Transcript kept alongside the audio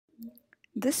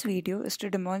This video is to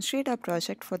demonstrate our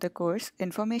project for the course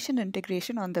Information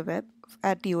Integration on the Web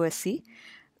at USC.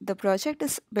 The project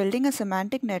is building a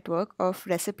semantic network of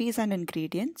recipes and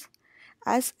ingredients.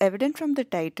 As evident from the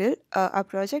title, our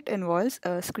project involves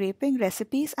scraping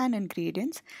recipes and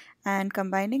ingredients and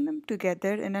combining them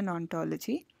together in an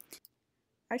ontology.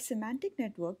 Our semantic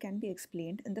network can be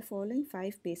explained in the following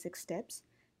 5 basic steps.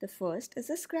 The first is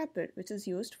a scrapper, which is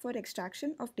used for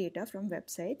extraction of data from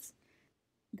websites.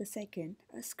 The second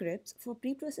are scripts for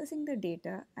pre-processing the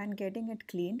data and getting it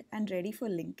cleaned and ready for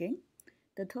linking.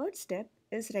 The third step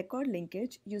is record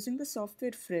linkage using the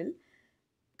software Frill.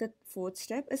 The fourth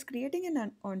step is creating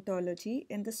an ontology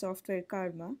in the software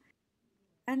Karma.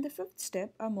 And the fifth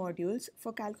step are modules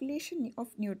for calculation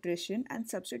of nutrition and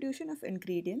substitution of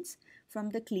ingredients from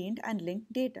the cleaned and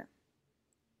linked data.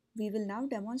 We will now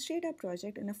demonstrate our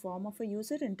project in a form of a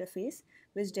user interface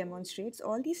which demonstrates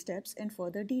all these steps in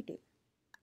further detail.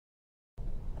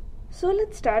 So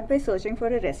let's start by searching for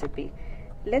a recipe.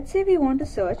 Let's say we want to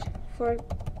search for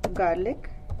garlic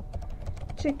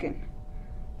chicken.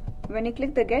 When you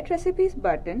click the Get Recipes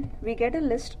button, we get a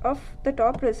list of the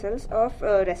top results of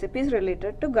recipes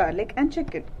related to garlic and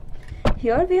chicken.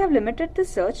 Here we have limited the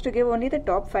search to give only the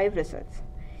top 5 results.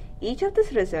 Each of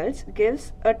these results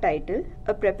gives a title,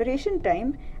 a preparation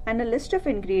time, and a list of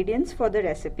ingredients for the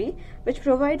recipe, which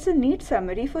provides a neat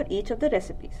summary for each of the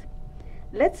recipes.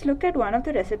 Let's look at one of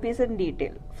the recipes in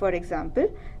detail. For example,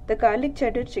 the garlic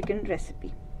cheddar chicken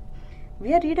recipe.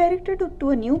 We are redirected to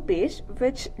a new page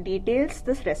which details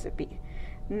this recipe.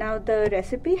 Now the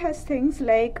recipe has things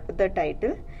like the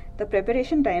title, the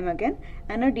preparation time again,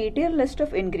 and a detailed list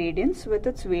of ingredients with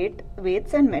its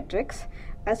weights and metrics,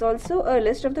 as also a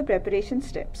list of the preparation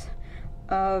steps.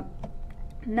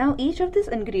 Now each of these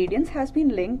ingredients has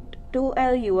been linked to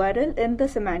a URL in the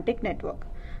semantic network.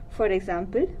 For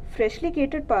example, freshly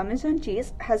grated Parmesan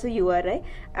cheese has a URI,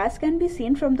 as can be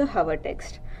seen from the hover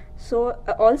text. So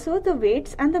also the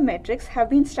weights and the metrics have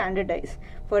been standardized.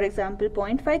 For example,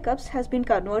 0.5 cups has been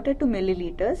converted to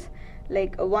milliliters,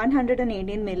 like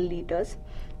 118 milliliters.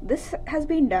 This has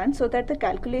been done so that the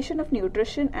calculation of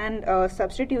nutrition and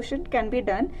substitution can be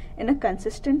done in a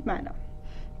consistent manner.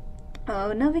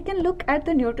 Now we can look at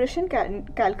the nutrition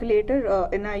calculator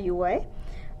in our UI.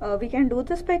 We can do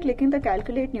this by clicking the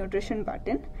Calculate Nutrition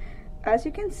button. As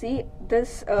you can see,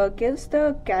 this gives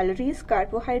the calories,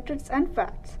 carbohydrates and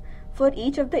fats for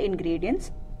each of the ingredients.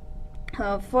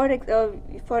 For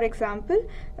example,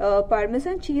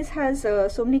 Parmesan cheese has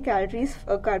so many calories,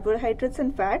 carbohydrates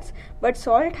and fats, but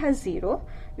salt has 0.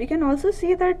 We can also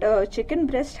see that chicken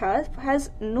breast has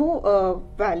no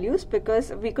values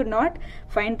because we could not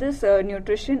find this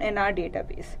nutrition in our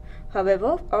database.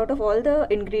 However, out of all the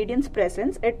ingredients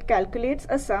present, it calculates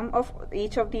a sum of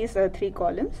each of these 3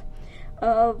 columns.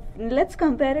 Let's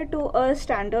compare it to a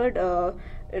standard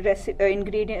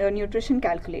nutrition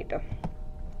calculator.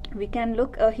 We can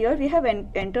look here. We have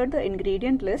entered the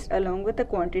ingredient list along with the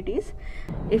quantities.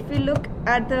 If we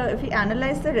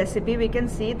analyze the recipe, we can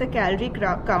see the calorie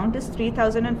count is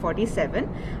 3047.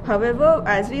 However,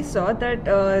 as we saw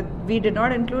that we did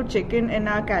not include chicken in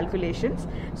our calculations,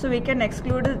 so we can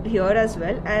exclude it here as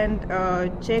well and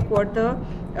check what the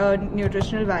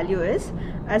nutritional value is.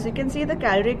 As you can see, the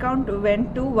calorie count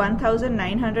went to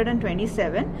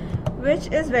 1927, which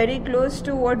is very close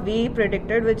to what we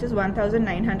predicted, which is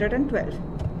 1912.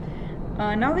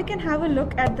 Now we can have a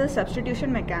look at the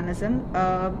substitution mechanism.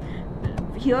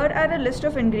 Here are a list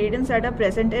of ingredients that are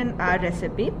present in our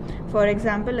recipe. For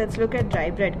example, let's look at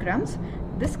dry breadcrumbs.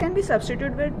 This can be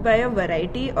substituted by a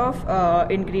variety of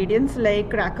ingredients like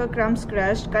cracker crumbs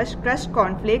crushed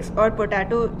cornflakes or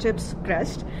potato chips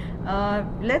crushed.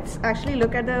 Let's actually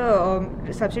look at the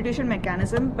substitution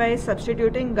mechanism by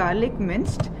substituting garlic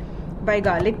minced by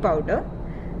garlic powder.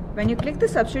 When you click the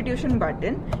substitution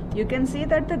button, you can see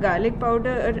that the garlic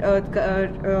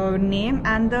powder name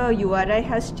and the URI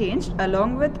has changed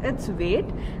along with its weight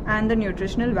and the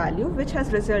nutritional value, which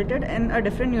has resulted in a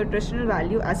different nutritional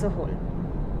value as a whole.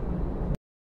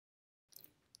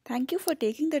 Thank you for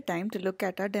taking the time to look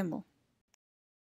at our demo.